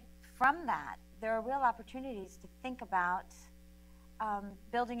would say from that, there are real opportunities to think about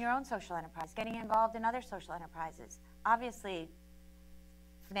building your own social enterprise, getting involved in other social enterprises. Obviously,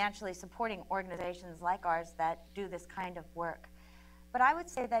 financially supporting organizations like ours that do this kind of work. But I would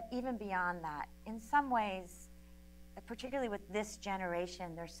say that even beyond that, in some ways, particularly with this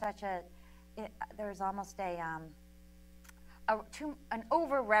generation, there's almost an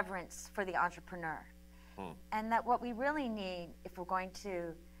over-reverence for the entrepreneur. And that what we really need, if we're going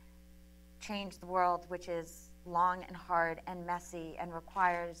to change the world, which is long and hard and messy and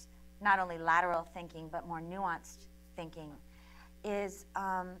requires not only lateral thinking but more nuanced thinking, is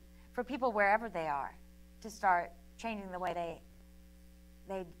for people wherever they are to start changing the way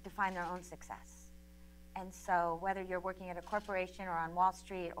they define their own success. And so whether you're working at a corporation or on Wall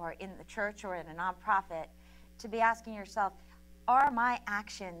Street or in the church or in a nonprofit, to be asking yourself, are my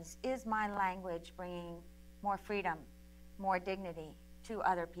actions, is my language bringing more freedom, more dignity to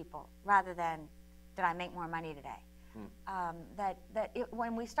other people, rather than did I make more money today?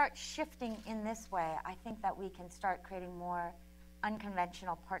 When we start shifting in this way, I think that we can start creating more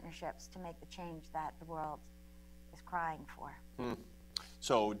unconventional partnerships to make the change that the world is crying for.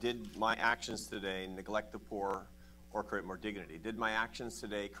 So did my actions today neglect the poor or create more dignity? Did my actions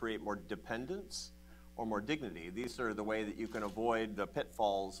today create more dependence or more dignity? These are the way that you can avoid the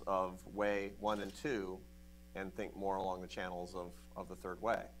pitfalls of way 1 and 2 and think more along the channels of the third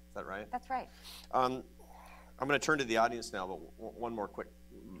way. Is that right? That's right. I'm going to turn to the audience now, but one more quick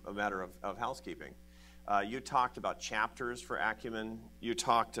matter of housekeeping. You talked about chapters for Acumen. You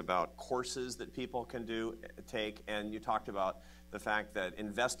talked about courses that people can take, and you talked about the fact that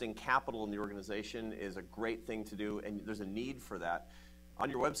investing capital in the organization is a great thing to do, and there's a need for that. On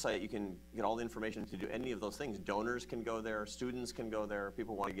your website, you can get all the information to do any of those things. Donors can go there, students can go there,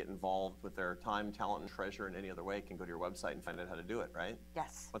 people want to get involved with their time, talent, and treasure in any other way can go to your website and find out how to do it, right?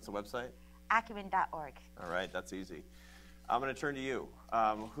 Yes. What's the website? Acumen.org. All right, that's easy. I'm going to turn to you.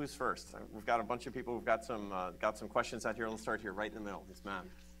 Who's first? We've got a bunch of people. We've got some questions out here. Let's start here, right in the middle. This man.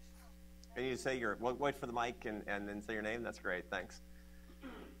 Can you say wait for the mic and then say your name? That's great. Thanks.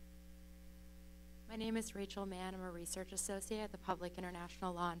 My name is Rachel Mann. I'm a research associate at the Public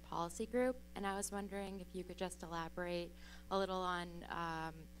International Law and Policy Group, and I was wondering if you could just elaborate a little on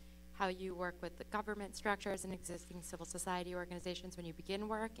how you work with the government structures and existing civil society organizations when you begin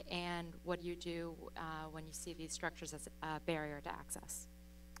work, and what you do when you see these structures as a barrier to access.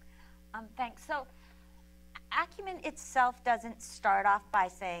 Thanks. So Acumen itself doesn't start off by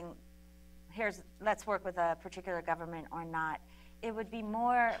saying, let's work with a particular government or not. It would be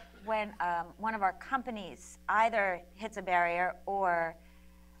more when one of our companies either hits a barrier or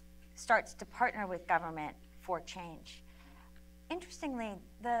starts to partner with government for change. Interestingly,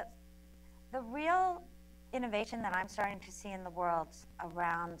 the real innovation that I'm starting to see in the world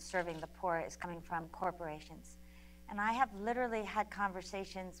around serving the poor is coming from corporations. And I have literally had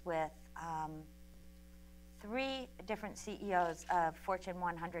conversations with 3 different CEOs of Fortune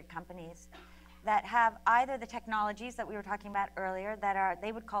 100 companies that have either the technologies that we were talking about earlier that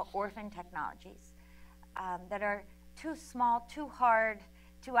they would call orphan technologies, that are too small, too hard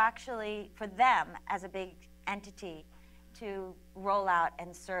to actually, for them as a big entity, to roll out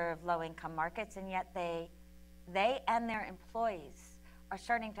and serve low-income markets, and yet they and their employees are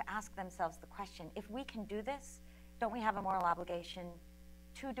starting to ask themselves the question, if we can do this, don't we have a moral obligation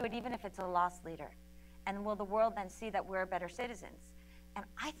to do it, even if it's a loss leader? And will the world then see that we're better citizens? And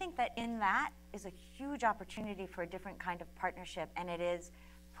I think that in that is a huge opportunity for a different kind of partnership, and it is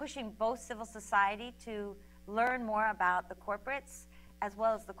pushing both civil society to learn more about the corporates, as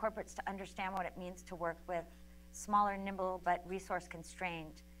well as the corporates to understand what it means to work with smaller, nimble, but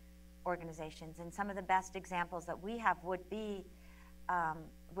resource-constrained organizations. And some of the best examples that we have would be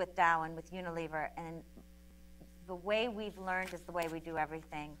with Dow and with Unilever. And the way we've learned is the way we do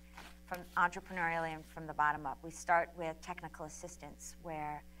everything, from entrepreneurially and from the bottom up. We start with technical assistance,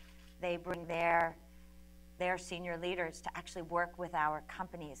 where they bring their senior leaders to actually work with our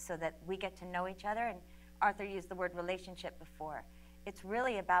companies so that we get to know each other. And Arthur used the word relationship before. It's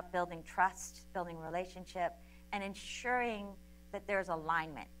really about building trust, building relationship, and ensuring that there's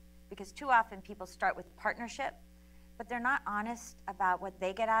alignment. Because too often people start with partnership, but they're not honest about what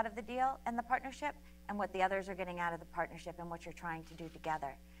they get out of the deal and the partnership and what the others are getting out of the partnership and what you're trying to do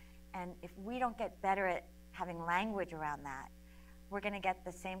together. And if we don't get better at having language around that, we're going to get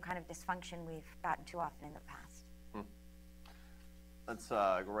the same kind of dysfunction we've gotten too often in the past. Let's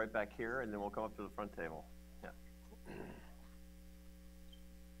go right back here, and then we'll come up to the front table. Yeah.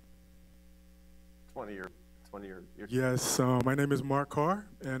 It's one of your Yes, my name is Mark Carr,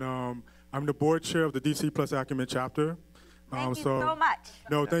 and I'm the board chair of the DC Plus Acumen chapter. Thank you so much.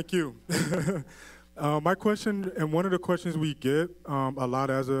 No, thank you. My question, and one of the questions we get a lot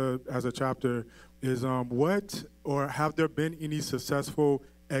as a chapter, is what or have there been any successful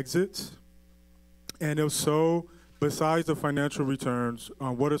exits? And if so, besides the financial returns,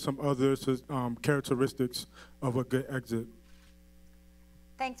 what are some other characteristics of a good exit?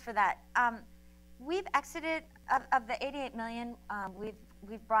 Thanks for that. We've exited, of the 88 million,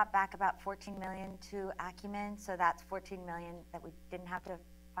 we've brought back about 14 million to Acumen, so that's 14 million that we didn't have to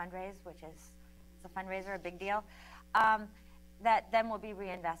fundraise, which is a fundraiser, a big deal, that then will be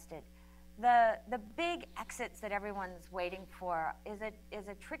reinvested. The big exits that everyone's waiting for is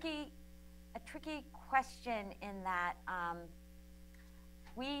a tricky question in that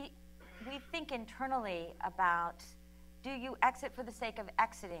we think internally about, do you exit for the sake of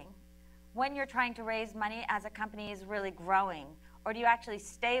exiting when you're trying to raise money as a company is really growing, or do you actually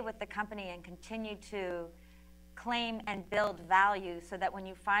stay with the company and continue to claim and build value so that when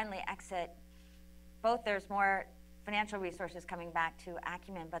you finally exit, both there's more financial resources coming back to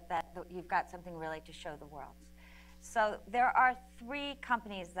Acumen, but that you've got something really to show the world. So there are 3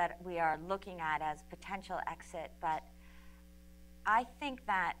 companies that we are looking at as potential exit, but I think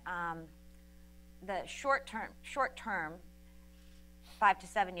that the short term 5 to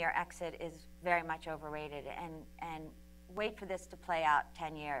 7 year exit is very much overrated, and wait for this to play out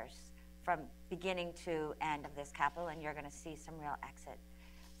 10 years from beginning to end of this capital, and you're going to see some real exit.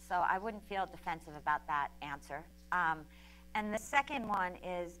 So I wouldn't feel defensive about that answer. And the second one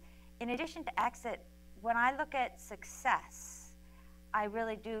is, in addition to exit, when I look at success, I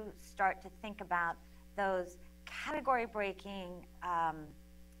really do start to think about those category-breaking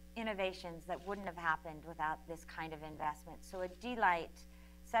innovations that wouldn't have happened without this kind of investment. So a D-Light,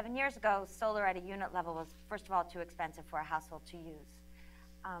 7 years ago, solar at a unit level was, first of all, too expensive for a household to use.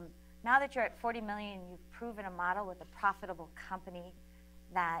 Now that you're at 40 million, you've proven a model with a profitable company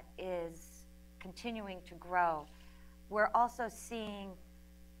that is continuing to grow. We're also seeing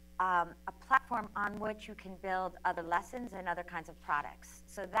a platform on which you can build other lessons and other kinds of products.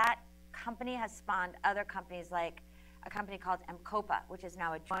 So that company has spawned other companies, like a company called MCOPA, which is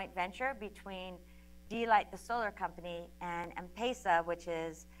now a joint venture between D-Light, the solar company, and M-Pesa, which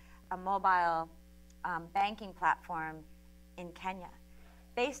is a mobile banking platform in Kenya.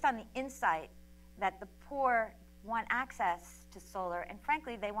 Based on the insight that the poor want access to solar, and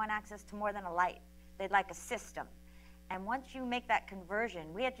frankly, they want access to more than a light. They'd like a system. And once you make that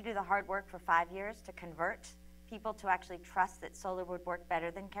conversion, we had to do the hard work for 5 years to convert people to actually trust that solar would work better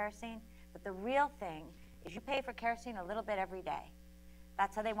than kerosene. But the real thing is you pay for kerosene a little bit every day.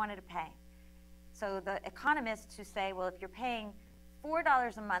 That's how they wanted to pay. So the economists who say, well, if you're paying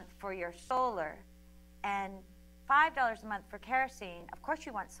 $4 a month for your solar and $5 a month for kerosene, of course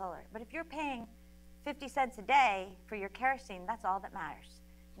you want solar. But if you're paying 50 cents a day for your kerosene, that's all that matters.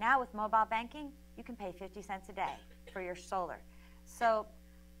 Now with mobile banking, you can pay 50 cents a day for your solar. So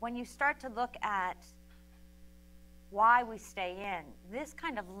when you start to look at why we stay in, this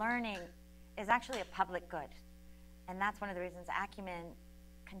kind of learning is actually a public good. And that's one of the reasons Acumen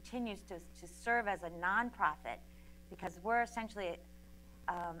continues to serve as a nonprofit, because we're essentially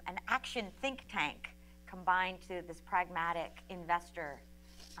an action think tank combined to this pragmatic investor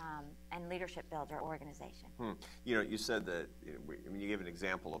and leadership builder organization. You know, you said that, you gave an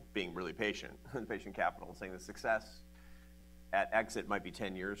example of being really patient, patient capital, saying the success at exit might be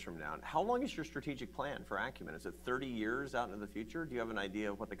 10 years from now. How long is your strategic plan for Acumen? Is it 30 years out into the future? Do you have an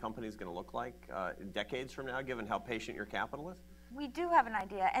idea of what the company is going to look like decades from now, given how patient your capital is? We do have an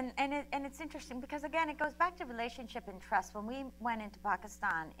idea, and it's interesting because, again, it goes back to relationship and trust. When we went into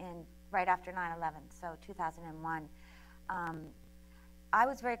Pakistan right after 9/11, so 2001, I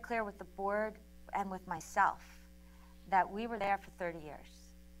was very clear with the board and with myself that we were there for 30 years,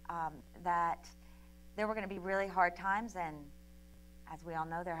 that there were going to be really hard times, and as we all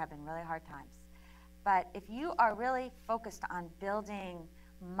know, there have been really hard times. But if you are really focused on building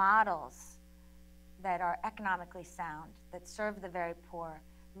models that are economically sound, that serve the very poor,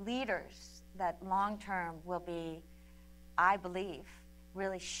 leaders that long-term will be, I believe,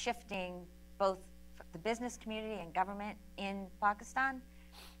 really shifting both the business community and government in Pakistan,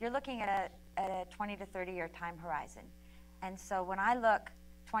 you're looking at a 20 to 30 year time horizon. And so when I look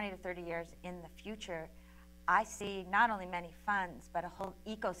 20 to 30 years in the future, I see not only many funds, but a whole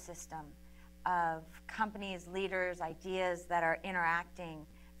ecosystem of companies, leaders, ideas that are interacting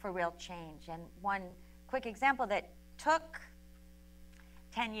for real change. And one quick example that took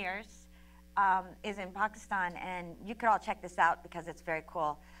 10 years is in Pakistan, and you could all check this out because it's very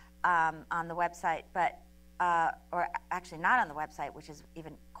cool on the website, but or actually not on the website, which is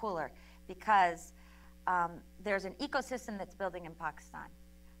even cooler, because there's an ecosystem that's building in Pakistan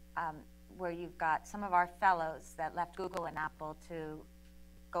where you've got some of our fellows that left Google and Apple to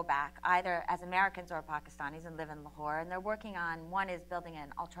go back, either as Americans or Pakistanis, and live in Lahore. And they're working on, one is building an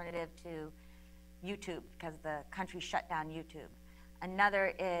alternative to YouTube because the country shut down YouTube.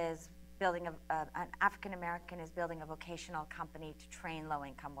 Another is building, an African American is building a vocational company to train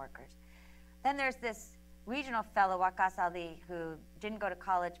low-income workers. Then there's this regional fellow, Waqas Ali, who didn't go to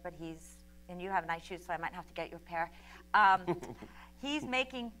college, but he's, and you have nice shoes, so I might have to get you a pair. He's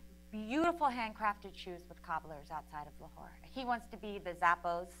making beautiful handcrafted shoes with cobblers outside of Lahore. He wants to be the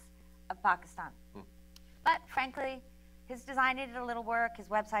Zappos of Pakistan. But frankly, his design needed a little work, his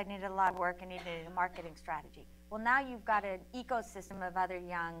website needed a lot of work, and he needed a marketing strategy. Well, now you've got an ecosystem of other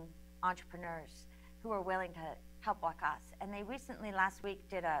young entrepreneurs who are willing to help Waqas. And they recently, last week,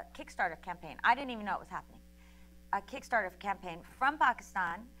 did a Kickstarter campaign. I didn't even know it was happening. A Kickstarter campaign from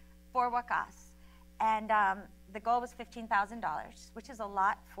Pakistan for Waqas. And the goal was $15,000, which is a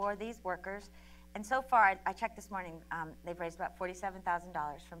lot for these workers. And so far, I checked this morning, they've raised about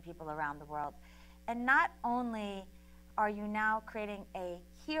 $47,000 from people around the world. And not only are you now creating a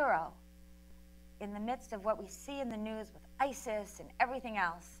hero in the midst of what we see in the news with ISIS and everything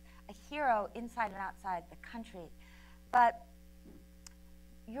else, a hero inside and outside the country, but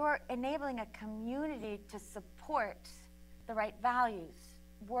you're enabling a community to support the right values,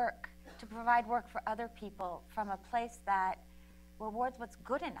 work, to provide work for other people from a place that rewards what's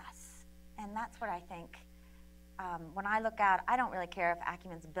good in us. And that's what I think, when I look out, I don't really care if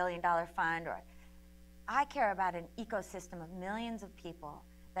Acumen's $1 billion fund, or I care about an ecosystem of millions of people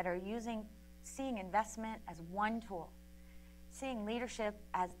that are seeing investment as one tool, seeing leadership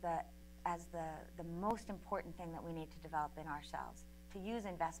as the most important thing that we need to develop in ourselves, to use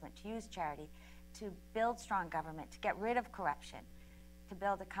investment, to use charity, to build strong government, to get rid of corruption, to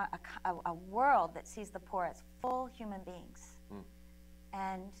build a world that sees the poor as full human beings,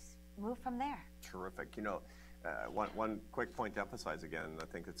 and move from there. Terrific. You know, one quick point to emphasize again, I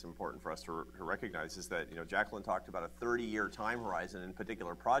think it's important for us to recognize, is that, you know, Jacqueline talked about a 30-year time horizon in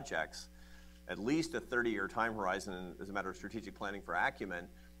particular projects, at least a 30-year time horizon as a matter of strategic planning for Acumen,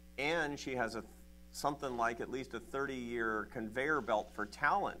 and she has something like at least a 30-year conveyor belt for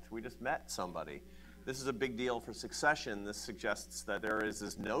talent. We just met somebody. This is a big deal for succession. This suggests that there is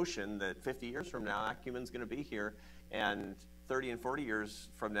this notion that 50 years from now, Acumen's going to be here, and 30 and 40 years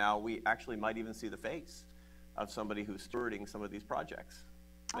from now, we actually might even see the face of somebody who's stewarding some of these projects.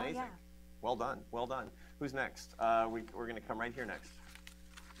 Amazing. Oh, yeah. Well done. Well done. Who's next? We're going to come right here next.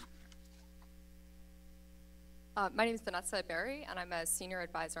 My name is Vanessa Berry, and I'm a senior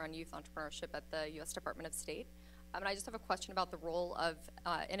advisor on youth entrepreneurship at the U.S. Department of State. And I just have a question about the role of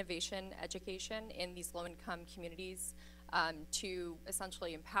innovation education in these low-income communities to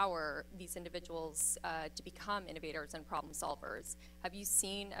essentially empower these individuals to become innovators and problem solvers. Have you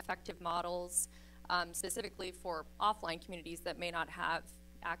seen effective models specifically for offline communities that may not have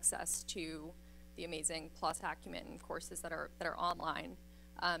access to the amazing Plus Acumen courses that are online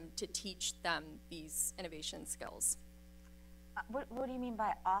to teach them these innovation skills? What do you mean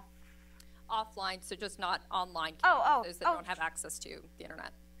by offline, so just not online communities that don't have access to the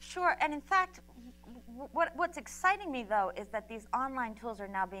internet. Sure, and in fact, what's exciting me though is that these online tools are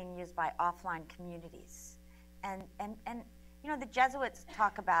now being used by offline communities. And you know, the Jesuits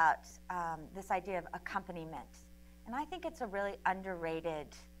talk about this idea of accompaniment. And I think it's a really underrated,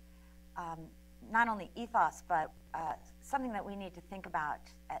 not only ethos, but something that we need to think about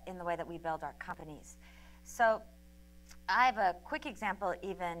in the way that we build our companies. So I have a quick example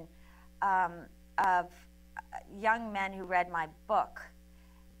even of young men who read my book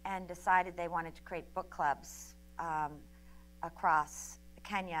and decided they wanted to create book clubs across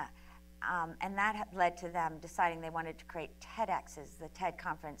Kenya. And that led to them deciding they wanted to create TEDx's, the TED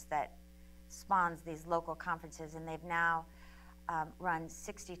conference that spawns these local conferences. And they've now run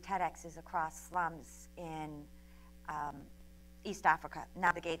 60 TEDx's across slums in East Africa.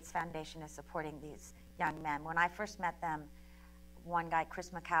 Now the Gates Foundation is supporting these young men. When I first met them, one guy,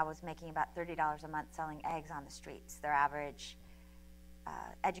 Chris McCow, was making about $30 a month selling eggs on the streets. Their average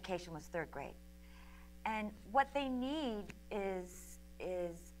education was 3rd grade. And what they need is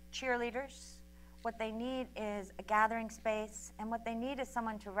cheerleaders. What they need is a gathering space. And what they need is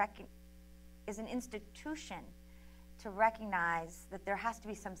someone is an institution to recognize that there has to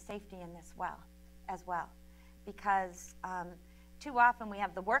be some safety in this as well. Because too often we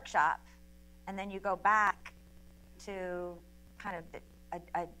have the workshop, and then you go back to kind of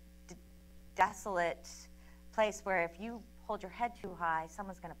a desolate place where if you hold your head too high,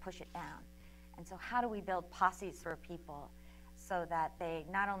 someone's going to push it down. And so how do we build posses for people so that they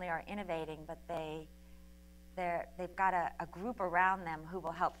not only are innovating, but they've got a group around them who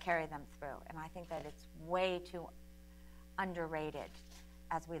will help carry them through. And I think that it's way too underrated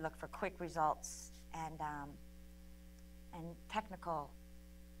as we look for quick results and technical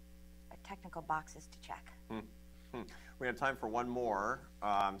boxes to check. We have time for one more.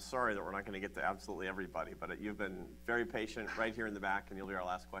 I'm sorry that we're not going to get to absolutely everybody, but you've been very patient right here in the back, and you'll be our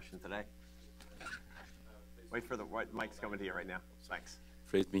last question today. Wait for the mic's coming to you right now. Thanks.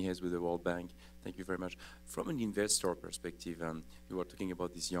 Fred Mihes with the World Bank. Thank you very much. From an investor perspective, you were talking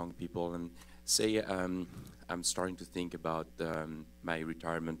about these young people, and say I'm starting to think about my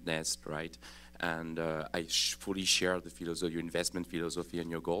retirement nest, right? And I fully share the philosophy, your investment philosophy and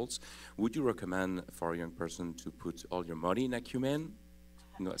your goals. Would you recommend for a young person to put all your money in Acumen?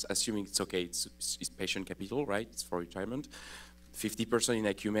 You know, assuming it's okay, it's patient capital, right? It's for retirement. 50% in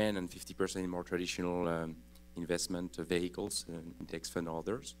Acumen and 50% in more traditional investment vehicles, index fund or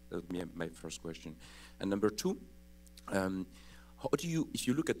others. That would be my first question. And number two, how do you, if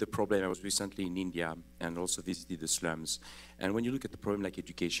you look at the problem, I was recently in India and also visited the slums, and when you look at the problem like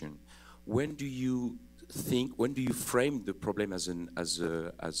education, when do you frame the problem as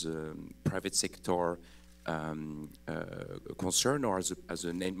a private sector concern, or as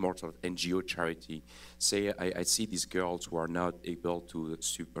a more sort of NGO charity? Say I see these girls who are not able to,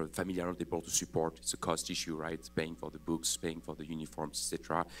 family are not able to support. It's a cost issue, right? Paying for the books, paying for the uniforms,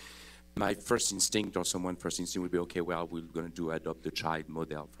 etc. My first instinct, or someone's first instinct, would be, okay, well, we're going to do adopt the child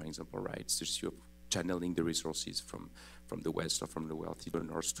model, for example, right? It's just you're channeling the resources from the West or from the wealthy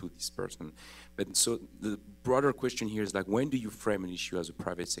donors to this person. But so the broader question here is like, when do you frame an issue as a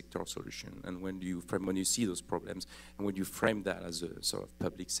private sector solution? And when do you frame, when you see those problems, and when you frame that as a sort of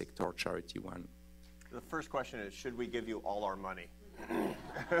public sector charity one? The first question is, should we give you all our money?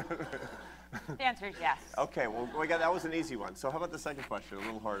 The answer is yes. Okay, well, that was an easy one. So how about the second question, a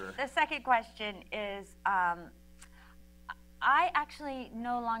little harder? The second question is, I actually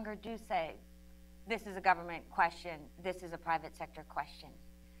no longer do say, this is a government question, this is a private sector question.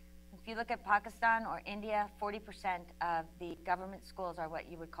 If you look at Pakistan or India, 40% of the government schools are what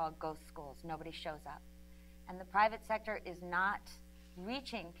you would call ghost schools. Nobody shows up. And the private sector is not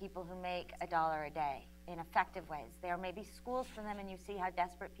reaching people who make $1 a day in effective ways. There may be schools for them, and you see how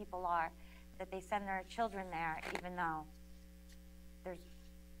desperate people are, that they send their children there even though there's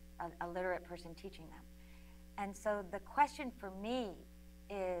a literate person teaching them. And so the question for me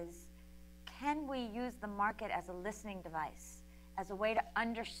is, can we use the market as a listening device, as a way to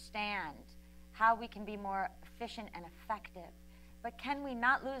understand how we can be more efficient and effective? But can we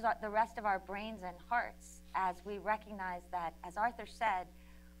not lose the rest of our brains and hearts as we recognize that, as Arthur said,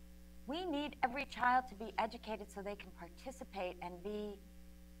 we need every child to be educated so they can participate and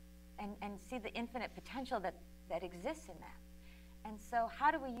see the infinite potential that exists in them. And so how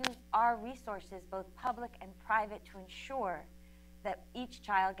do we use our resources, both public and private, to ensure that each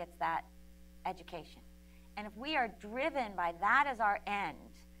child gets that education? And if we are driven by that as our end,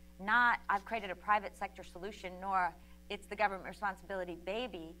 not I've created a private sector solution, nor it's the government responsibility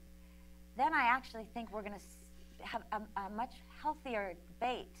baby, then I actually think we're going to have a much healthier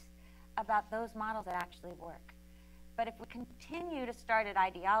debate about those models that actually work. But if we continue to start at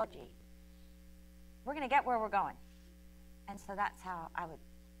ideology, we're going to get where we're going. And so that's how I would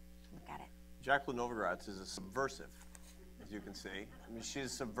look at it. Jacqueline Novogratz is a subversive, as you can see. I mean,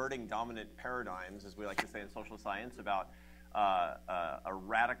 she's subverting dominant paradigms, as we like to say in social science, about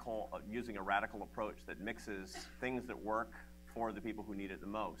using a radical approach that mixes things that work for the people who need it the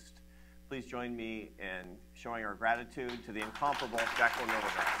most. Please join me in showing our gratitude to the incomparable Jacqueline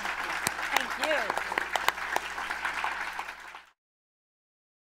Novogratz. Thank you.